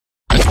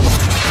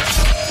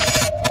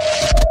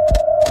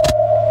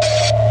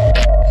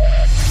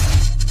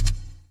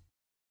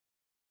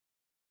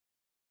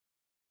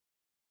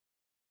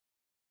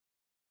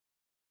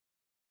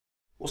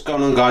What's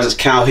going on, guys? It's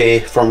Khal here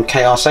from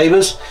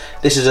Sabers.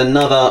 This is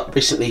another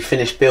recently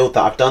finished build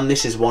that I've done.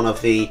 This is one of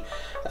the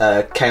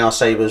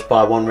Sabers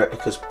by one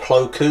replicas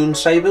Plo Koon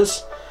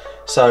sabers.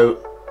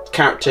 So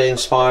character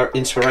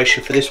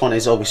inspiration for this one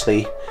is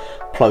obviously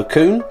Plo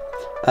Koon.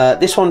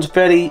 This one's a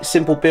very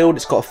simple build.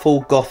 It's got a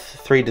full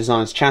Goth 3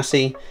 Designs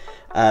chassis.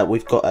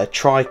 We've got a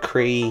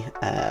Cree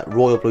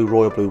royal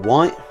blue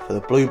white for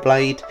the blue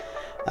blade.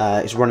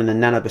 It's running the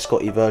Nano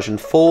Biscotte version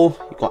 4.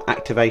 You've got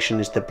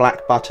activation is the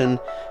black button.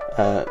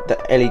 The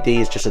LED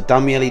is just a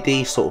dummy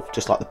LED, sort of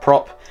just like the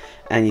prop,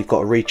 and you've got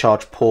a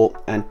recharge port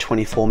and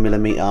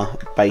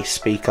 24mm bass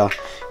speaker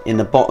in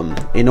the bottom.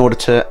 In order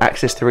to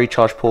access the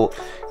recharge port,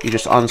 you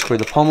just unscrew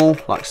the pommel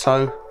like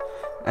so,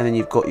 and then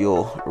you've got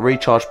your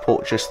recharge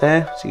port just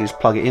there, so you just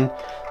plug it in.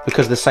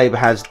 Because the Saber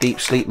has deep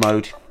sleep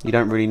mode, you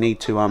don't really need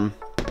to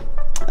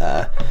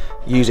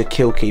use a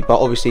kill key, but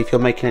obviously if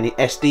you're making any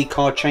SD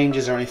card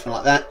changes or anything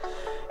like that,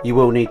 you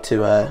will need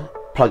to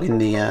plug in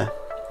the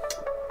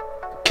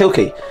kill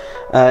key.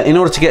 In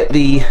order to get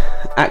the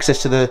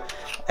access to the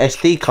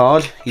SD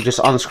card, you just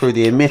unscrew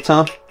the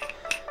emitter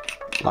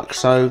like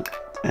so,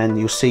 and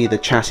you'll see the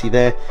chassis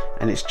there,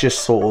 and it's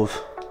just sort of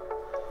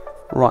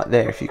right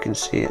there if you can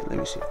see it. Let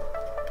me see.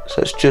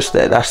 So it's just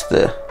there, that's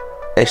the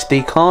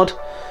SD card,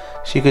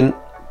 so you can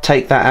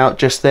take that out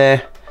just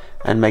there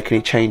and make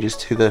any changes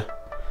to the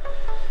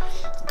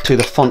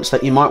fonts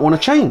that you might want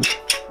to change.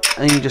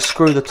 And you just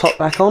screw the top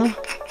back on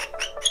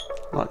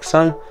like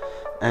so,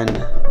 and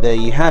there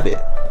you have it.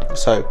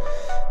 So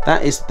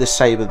that is the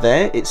Saber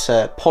there. It's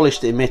a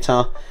polished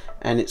emitter,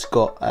 and it's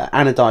got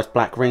anodized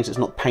black rings. It's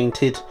not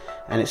painted,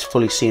 and it's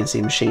fully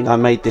CNC machined. I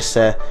made this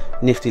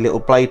nifty little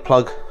blade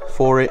plug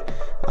for it,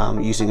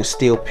 using a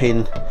steel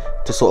pin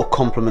to sort of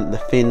complement the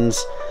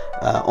fins.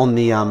 On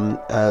the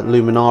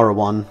Luminara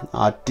one,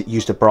 I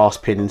used a brass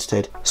pin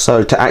instead.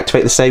 So to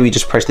activate the Saber, you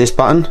just press this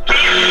button.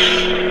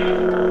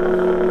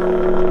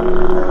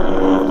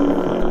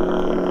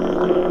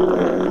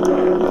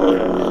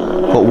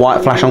 Got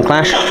white flash on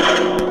clash,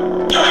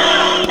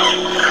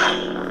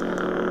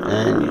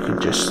 and you can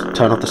just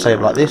turn off the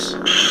Saber like this.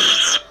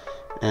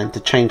 And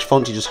to change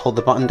fonts, you just hold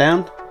the button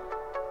down,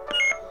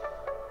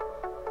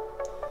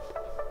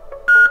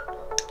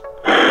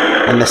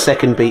 and the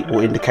second beep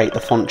will indicate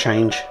the font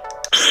change.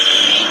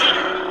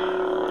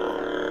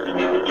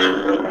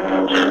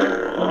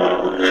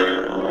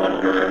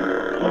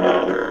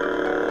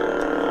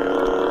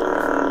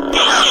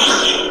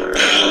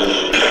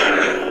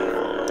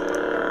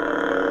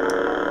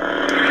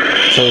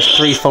 So there's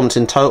 3 fonts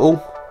in total.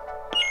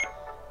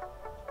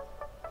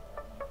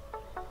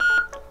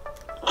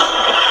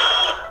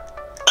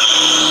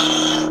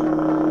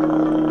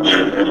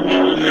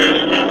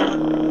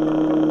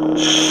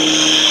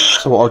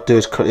 So what I'll do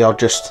is quickly, I'll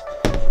just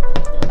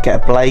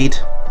get a blade,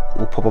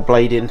 we'll pop a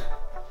blade in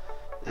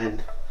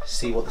and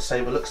see what the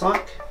Saber looks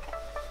like.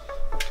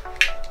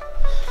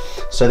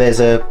 So there's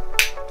a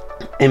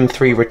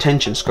M3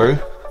 retention screw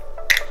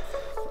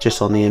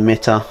just on the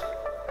emitter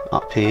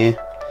up here.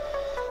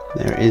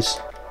 There it is.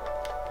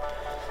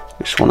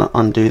 Just want to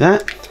undo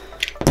that.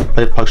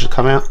 Blade plug should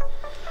come out,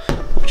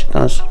 which it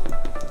does.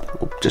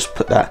 We'll just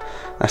put that,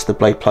 that's the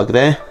blade plug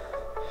there.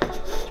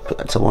 Put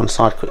that to one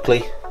side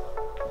quickly.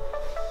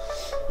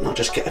 And I'll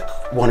just get a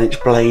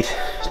 1-inch blade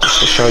just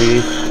to show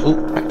you.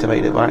 Oh,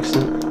 activated it by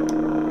accident.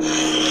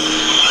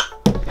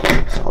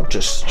 So I'll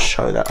just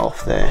show that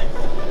off there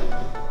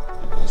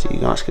so you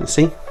guys can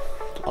see.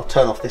 I'll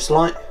turn off this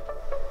light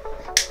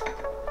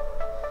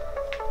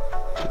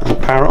and I'll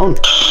power it on.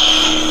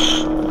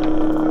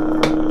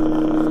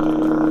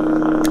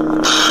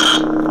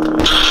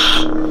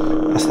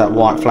 That's that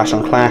white flash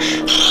on clash.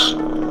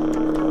 Zoom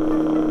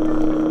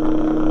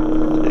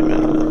out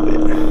a little bit.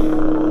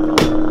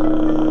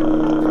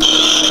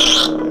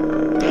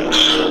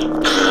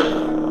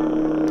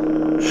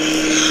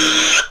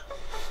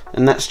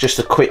 And that's just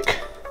a quick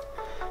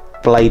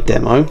blade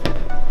demo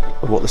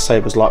of what the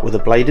Saber's like with a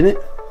blade in it.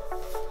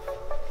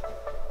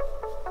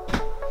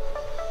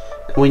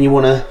 And when you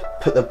want to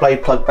put the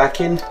blade plug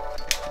back in,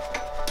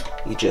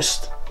 you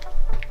just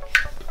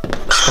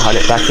slide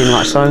it back in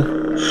like so,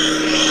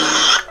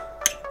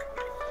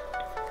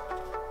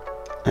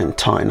 and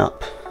tighten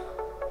up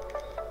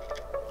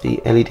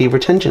the LED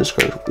retention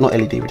screw. Not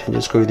LED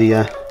retention screw,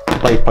 the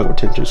blade plug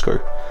retention screw.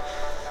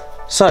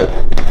 So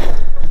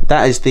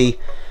that is the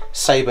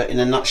Saber in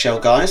a nutshell,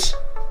 guys.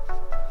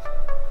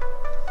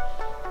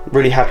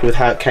 Really happy with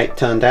how it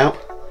turned out.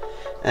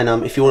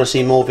 And if you want to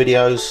see more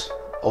videos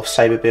of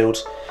Saber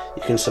builds,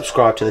 you can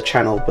subscribe to the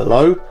channel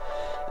below,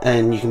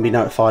 and you can be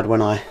notified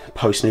when I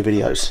post new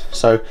videos.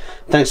 So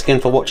thanks again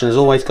for watching as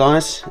always,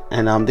 guys,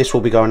 and this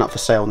will be going up for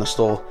sale in the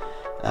store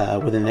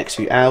within the next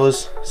few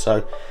hours,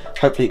 so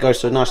hopefully it goes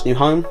to a nice new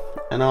home,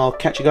 and I'll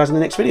catch you guys in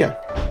the next video.